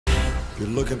you're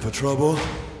looking for trouble, you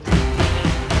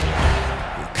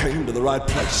came to the right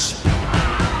place.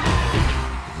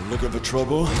 If you're looking for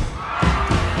trouble, look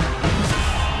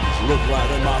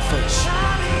right in my face.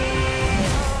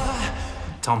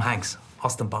 Tom Hanks,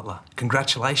 Austin Butler,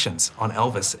 congratulations on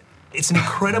Elvis. It's an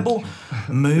incredible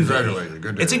movie. Congratulations,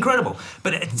 good day. It's incredible.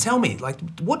 But tell me, like,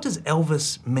 what does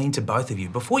Elvis mean to both of you?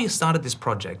 Before you started this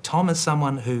project, Tom is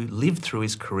someone who lived through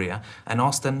his career, and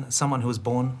Austin, someone who was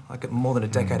born like more than a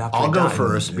decade after he died. I'll go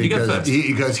first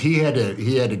because he had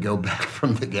to go back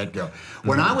from the get-go.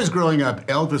 When I was growing up,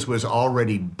 Elvis was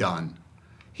already done.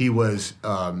 He was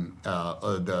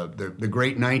the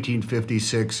great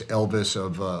 1956 Elvis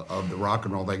of the rock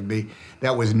and roll thing.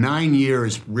 That was 9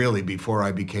 years, really, before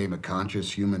I became a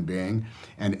conscious human being.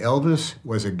 And Elvis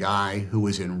was a guy who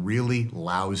was in really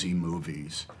lousy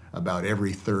movies about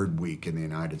every third week in the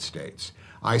United States.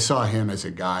 I saw him as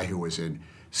a guy who was in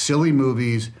silly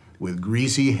movies with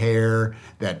greasy hair,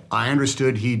 that I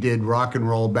understood he did rock and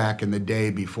roll back in the day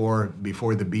before the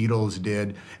Beatles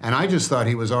did. And I just thought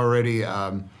he was already,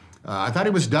 I thought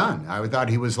he was done. I thought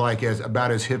he was like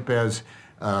about as hip as,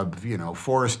 you know,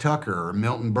 Forrest Tucker or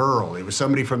Milton Berle. He was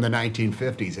somebody from the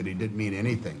 1950s and he didn't mean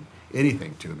anything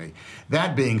to me.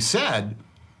 That being said,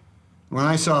 when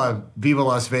I saw Viva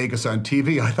Las Vegas on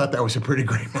TV, I thought that was a pretty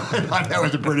great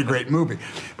movie.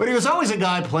 But he was always a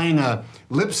guy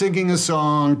lip-syncing a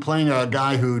song, playing a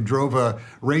guy who drove a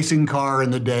racing car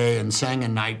in the day and sang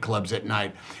in nightclubs at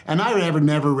night. And I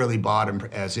never really bought him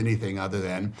as anything other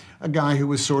than a guy who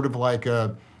was sort of like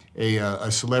a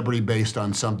celebrity based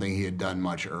on something he had done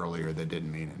much earlier that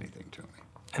didn't mean anything to me.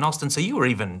 And Austin, so you were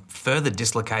even further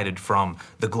dislocated from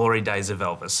the glory days of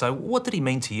Elvis. So what did he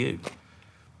mean to you?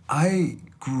 I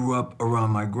grew up around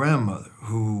my grandmother,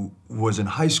 who was in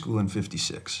high school in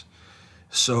 '56.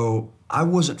 So I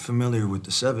wasn't familiar with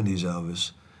the '70s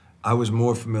Elvis. I was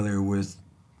more familiar with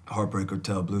Heartbreak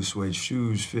Hotel, Blue Suede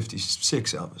Shoes,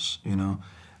 '56 Elvis, you know?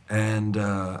 And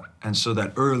so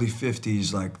that early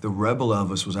 '50s, like the rebel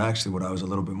Elvis was actually what I was a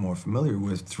little bit more familiar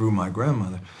with through my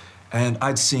grandmother. And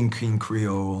I'd seen King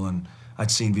Creole, and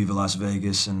I'd seen Viva Las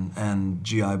Vegas and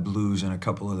GI Blues and a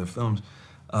couple other films.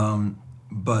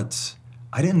 But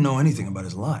I didn't know anything about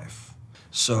his life.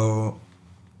 So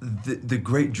the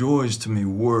great joys to me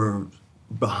were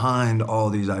behind all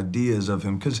these ideas of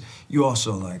him, because you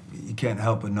also, like, you can't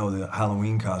help but know the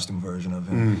Halloween costume version of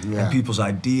him and people's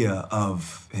idea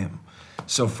of him.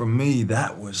 So for me,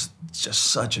 that was just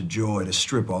such a joy to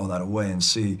strip all that away and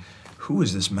see who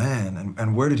is this man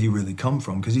and where did he really come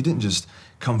from? Because he didn't just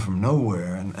come from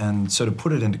nowhere. And so to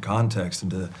put it into context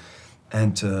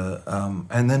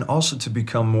and then also to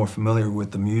become more familiar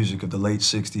with the music of the late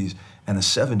 '60s and the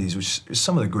 '70s, which is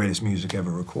some of the greatest music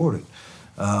ever recorded.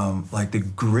 Like the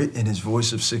grit in his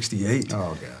voice of '68.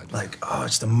 Oh, God. Like, oh,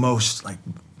 it's the most, like,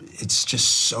 it's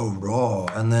just so raw.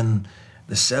 And then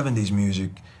the '70s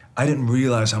music, I didn't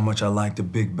realize how much I liked the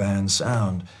big band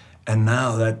sound. And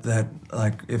now that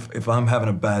like, if I'm having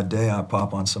a bad day, I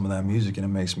pop on some of that music and it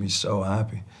makes me so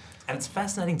happy. And it's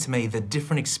fascinating to me, the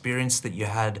different experience that you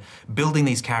had building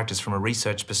these characters from a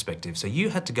research perspective. So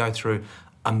you had to go through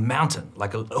a mountain,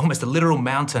 like almost a literal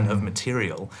mountain of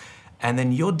material, and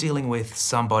then you're dealing with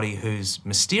somebody who's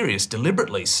mysterious,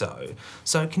 deliberately so.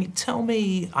 So can you tell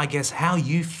me, I guess, how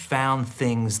you found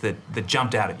things that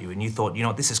jumped out at you and you thought, you know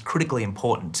what, this is critically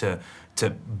important to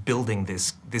building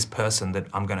this person that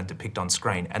I'm going to depict on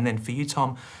screen? And then for you,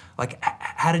 Tom, like,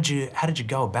 how did you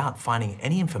go about finding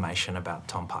any information about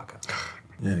Tom Parker?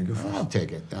 Yeah, go for it. I'll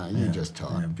take it. You just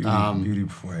talk. Yeah, beauty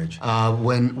before age.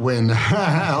 When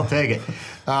I'll take it.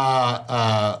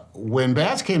 When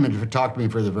Baz came in to talk to me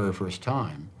for the very first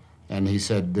time, and he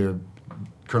said, "They're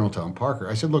Colonel Tom Parker,"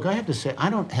 I said, "Look, I have to say, I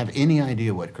don't have any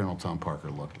idea what Colonel Tom Parker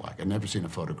looked like. I've never seen a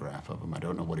photograph of him. I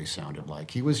don't know what he sounded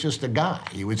like. He was just a guy.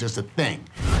 He was just a thing.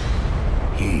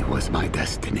 He was my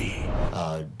destiny."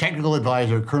 Technical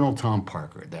advisor, Colonel Tom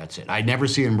Parker, that's it. I'd never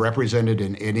seen him represented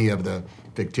in any of the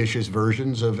fictitious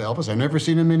versions of Elvis. I've never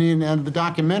seen him in any of the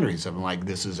documentaries of him, like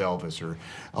This Is Elvis or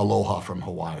Aloha from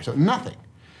Hawaii or something, nothing.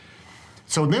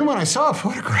 So then when I saw a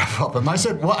photograph of him, I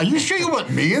said, well, are you sure you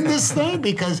want me in this thing?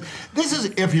 Because this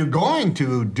is, if you're going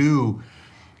to do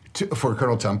for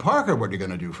Colonel Tom Parker, what you're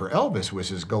going to do for Elvis,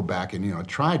 which is go back and, you know,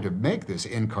 try to make this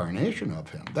incarnation of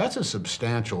him. That's a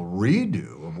substantial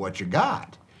redo of what you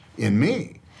got in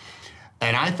me.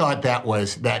 And I thought that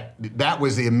was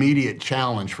the immediate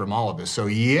challenge from all of us. So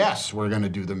yes, we're going to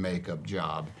do the makeup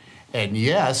job. And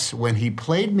yes, when he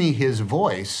played me his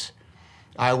voice,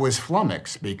 I was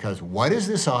flummoxed, because what is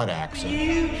this odd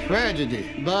accent?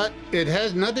 Tragedy, but it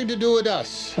has nothing to do with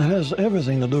us. It has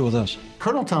everything to do with us.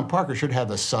 Colonel Tom Parker should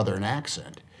have a Southern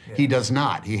accent. He does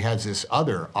not. He has this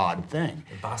other odd thing.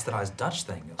 The bastardized Dutch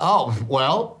thing. Oh,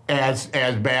 well, as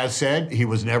Baz said, he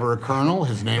was never a colonel.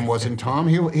 His name wasn't Tom.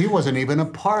 He wasn't even a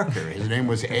Parker. His name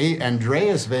was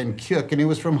Andreas van Kuck, and he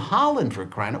was from Holland, for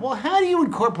crying out. Well, how do you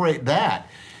incorporate that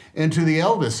into the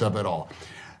Elvis of it all?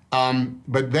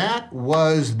 But that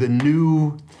was the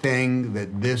new thing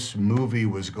that this movie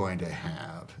was going to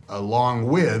have, along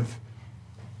with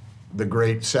the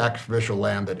great sacrificial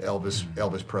lamb that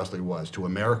Elvis Presley was to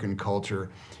American culture,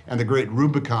 and the great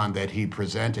Rubicon that he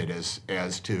presented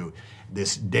as to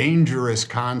this dangerous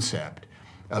concept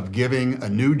of giving a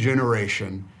new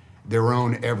generation their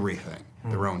own everything,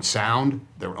 their own sound,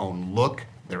 their own look,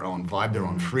 their own vibe, their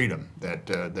own freedom that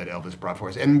Elvis brought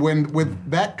forth. And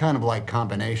with that kind of like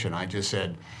combination, I just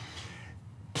said,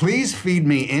 please feed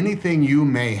me anything you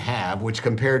may have, which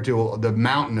compared to the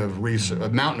mountain of research, a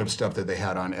mountain of stuff that they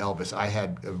had on Elvis, I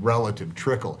had a relative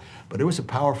trickle, but it was a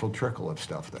powerful trickle of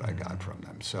stuff that I got from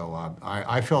them. So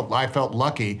I felt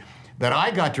lucky that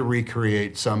I got to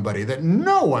recreate somebody that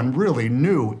no one really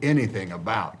knew anything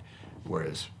about.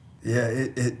 Whereas, yeah,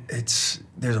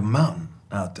 there's a mountain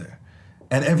out there,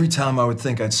 and every time I would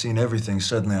think I'd seen everything,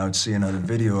 suddenly I would see another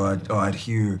video, I'd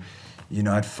hear. You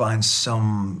know, I'd find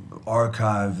some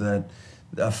archive that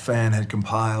a fan had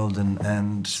compiled,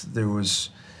 and there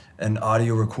was an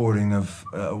audio recording of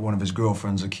one of his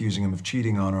girlfriends accusing him of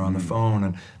cheating on her on the phone,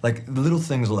 and like little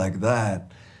things like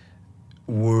that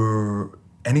were.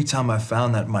 Anytime I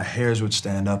found that, my hairs would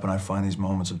stand up, and I'd find these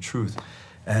moments of truth,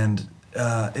 and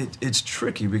it's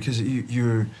tricky because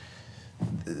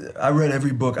I read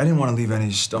every book. I didn't want to leave any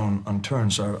stone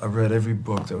unturned, so I read every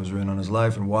book that was written on his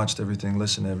life and watched everything,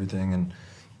 listened to everything, and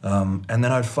then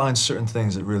I'd find certain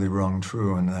things that really rung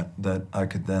true and that I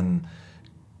could then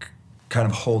kind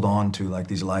of hold on to, like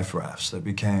these life rafts that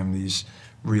became these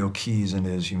real keys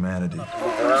into his humanity.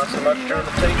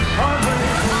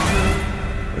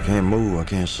 I can't move, I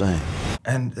can't sing.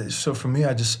 And so for me,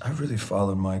 I really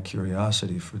followed my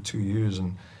curiosity for 2 years,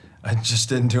 and I just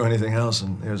didn't do anything else,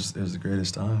 and it was the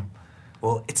greatest time.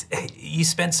 Well, you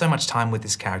spent so much time with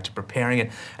this character, preparing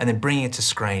it and then bringing it to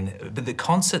screen. But the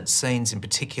concert scenes in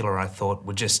particular, I thought,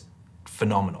 were just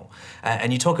phenomenal.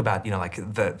 And you talk about, like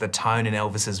the tone in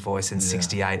Elvis's voice in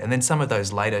 '68, and then some of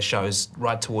those later shows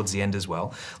right towards the end as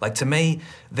well. Like, to me,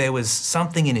 there was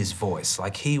something in his voice.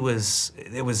 Like, I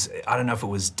don't know if it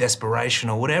was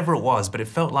desperation or whatever it was, but it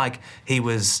felt like he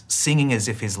was singing as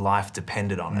if his life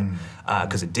depended on it.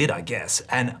 Because it did, I guess.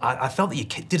 And I felt that you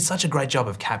did such a great job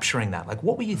of capturing that. Like,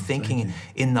 what were you thinking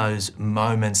in those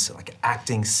moments, like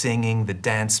acting, singing, the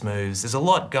dance moves? There's a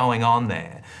lot going on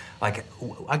there. Like,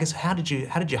 I guess, how did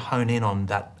you hone in on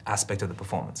that aspect of the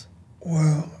performance?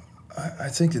 Well, I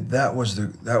think that was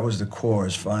the core,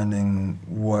 is finding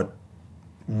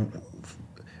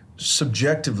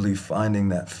subjectively finding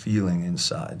that feeling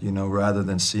inside, rather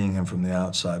than seeing him from the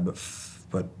outside,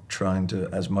 but trying to,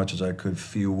 as much as I could,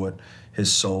 feel what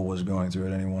his soul was going through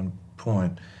at any one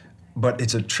point. But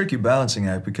it's a tricky balancing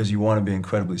act because you want to be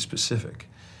incredibly specific.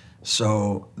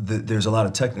 So there's a lot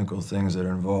of technical things that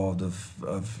are involved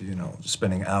of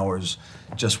spending hours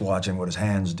just watching what his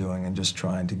hand's doing and just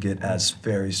trying to get as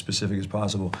very specific as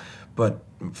possible. But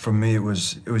for me, it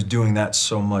was doing that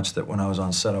so much that when I was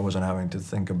on set, I wasn't having to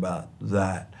think about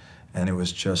that, and it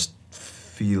was just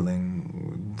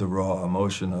feeling the raw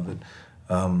emotion of it.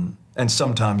 And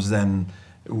sometimes then,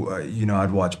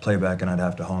 I'd watch playback and I'd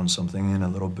have to hone something in a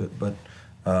little bit, but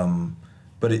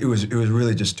it was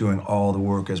really just doing all the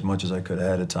work as much as I could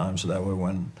ahead of time, so that way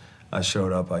when I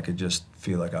showed up, I could just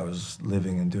feel like I was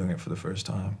living and doing it for the first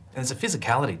time. And there's a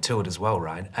physicality to it as well,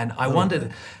 right? And I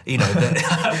wondered,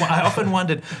 I often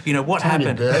wondered, what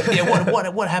happened?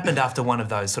 What happened after one of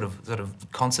those sort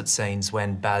of concert scenes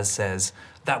when Baz says,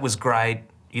 "That was great.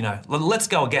 Let's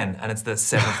go again," and it's the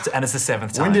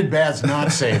seventh time. When did Baz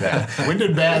not say that? When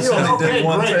did Baz say, "Okay, great,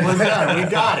 we're done, we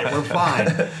got it, we're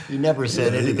fine"? He never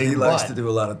said anything. He likes to do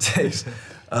a lot of takes.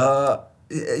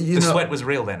 The sweat was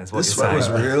real then, is what you're saying. The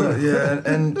sweat was real, yeah,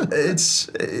 and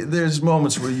there's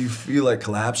moments where you feel like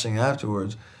collapsing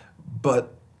afterwards,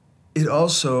 but it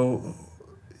also,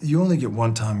 you only get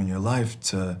one time in your life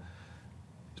to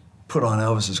put on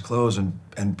Elvis's clothes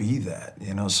and be that,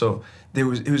 so it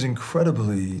was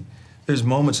incredibly, there's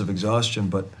moments of exhaustion,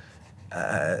 but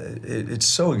it's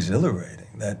so exhilarating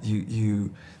that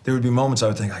there would be moments I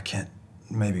would think, I can't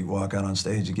maybe walk out on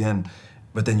stage again,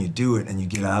 but then you do it and you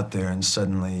get out there and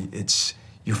suddenly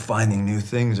you're finding new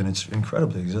things and it's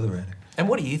incredibly exhilarating. And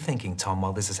what are you thinking, Tom,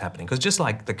 while this is happening? Because just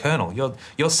like the Colonel,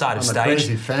 your side of I'm stage. a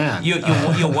crazy fan.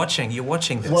 You're watching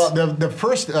this. Well, the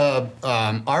first,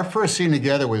 our first scene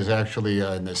together was actually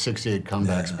in the '68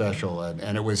 comeback special,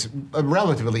 and it was a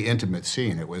relatively intimate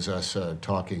scene. It was us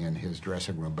talking in his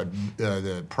dressing room. But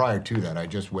prior to that, I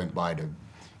just went by to,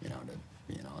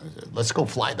 let's go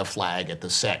fly the flag at the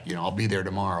set. I'll be there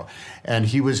tomorrow. And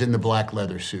he was in the black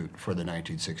leather suit for the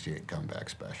 1968 comeback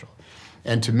special.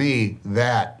 And to me,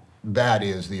 that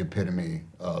is the epitome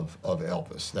of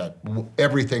Elvis. That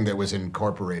everything that was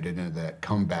incorporated into that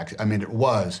comeback. I mean, it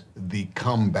was the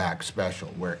comeback special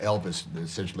where Elvis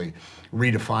essentially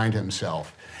redefined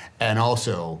himself, and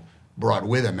also brought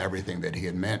with him everything that he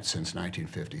had meant since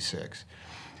 1956.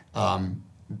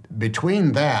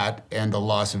 Between that and the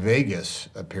Las Vegas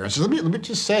appearances, let me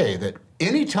just say that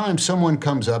anytime someone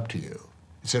comes up to you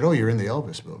and said, "Oh, you're in the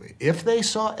Elvis movie," if they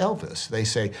saw Elvis, they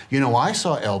say, "I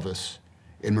saw Elvis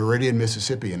in Meridian,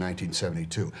 Mississippi in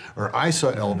 1972, or I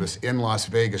saw Elvis in Las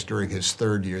Vegas during his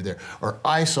 3rd year there, or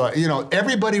I saw,"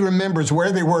 everybody remembers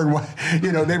where they were and what,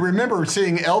 they remember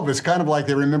seeing Elvis kind of like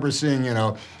they remember seeing,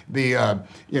 the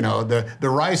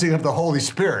rising of the Holy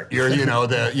Spirit.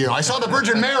 I saw the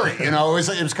Virgin Mary, it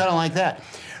was kind of like that.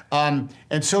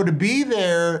 And so to be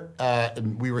there,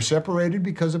 we were separated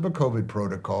because of a COVID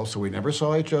protocol, so we never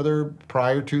saw each other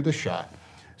prior to the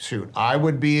shoot. I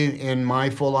would be in my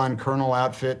full-on Colonel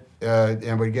outfit,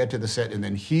 and would get to the set, and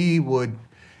then he would,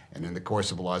 and in the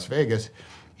course of Las Vegas,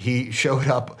 he showed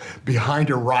up behind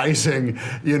a rising,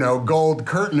 gold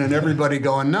curtain, and everybody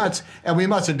going nuts. And we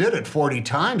must have did it 40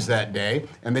 times that day,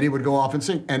 and then he would go off and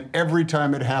sing. And every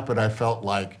time it happened, I felt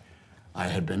like I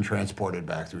had been transported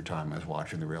back through time. I was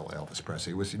watching the real Elvis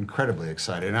Presley. It was incredibly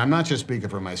exciting. And I'm not just speaking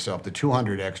for myself. The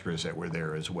 200 extras that were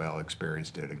there as well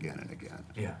experienced it again and again.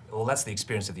 Yeah, well, that's the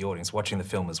experience of the audience watching the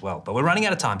film as well. But we're running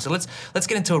out of time, so let's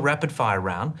get into a rapid-fire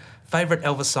round. Favorite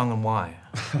Elvis song and why?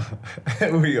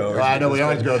 We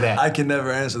always go there. I can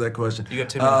never answer that question. You got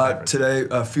too many favorites.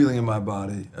 Today, Feeling in My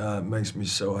Body makes me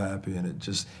so happy, and it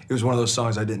was one of those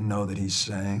songs I didn't know that he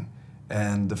sang.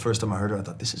 And the first time I heard it, I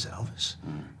thought, this is Elvis.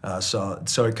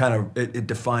 So it kind of, it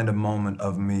defined a moment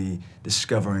of me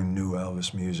discovering new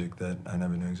Elvis music that I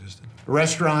never knew existed.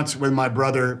 Restaurants with my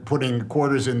brother putting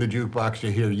quarters in the jukebox to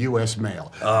hear U.S.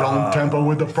 Mail. Don't tamper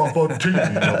with the property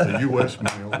of the U.S.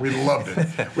 Mail. We loved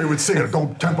it. We would sing it,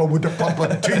 don't tamper with the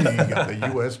property of the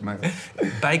U.S. Mail.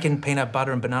 Bacon, peanut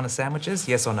butter, and banana sandwiches,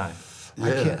 yes or no?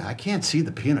 Yeah. I can't see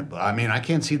the peanut butter. I mean, I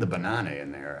can't see the banana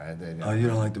in there. Oh, you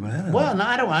don't like the banana? Well, no,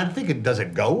 I don't. I think it does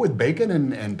it go with bacon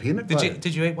and peanut butter.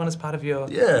 Did you eat one as part of your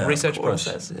research of course.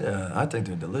 process? Yeah, I think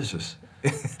they're delicious.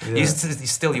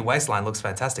 Still, your waistline looks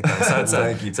fantastic though.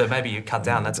 Thank you. So maybe you cut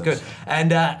down. That's good.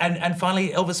 And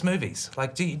finally, Elvis movies.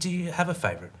 Like, do you have a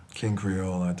favorite? King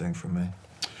Creole, I think, for me.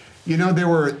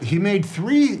 He made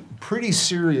 3 pretty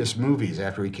serious movies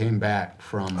after he came back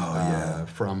from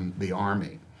the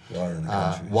Army.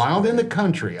 Wild in the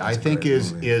Country, I think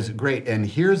is great. And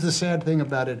here's the sad thing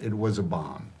about it: it was a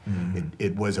bomb. Mm-hmm.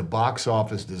 It was a box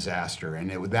office disaster, and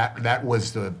that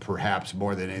was perhaps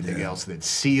more than anything else that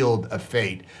sealed a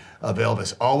fate of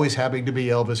Elvis. Always having to be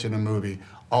Elvis in a movie,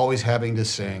 always having to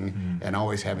sing, and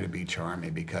always having to be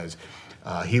charming, because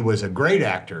he was a great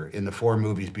actor in the 4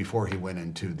 movies before he went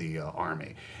into the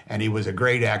Army. And he was a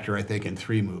great actor, I think, in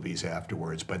 3 movies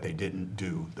afterwards, but they didn't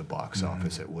do the box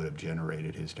office that would have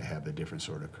generated his to have a different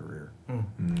sort of career.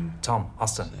 Tom,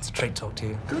 Austin, it's a treat to talk to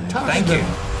you. Good time. Thank you.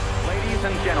 Ladies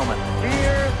and gentlemen,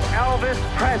 here's Elvis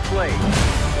Presley.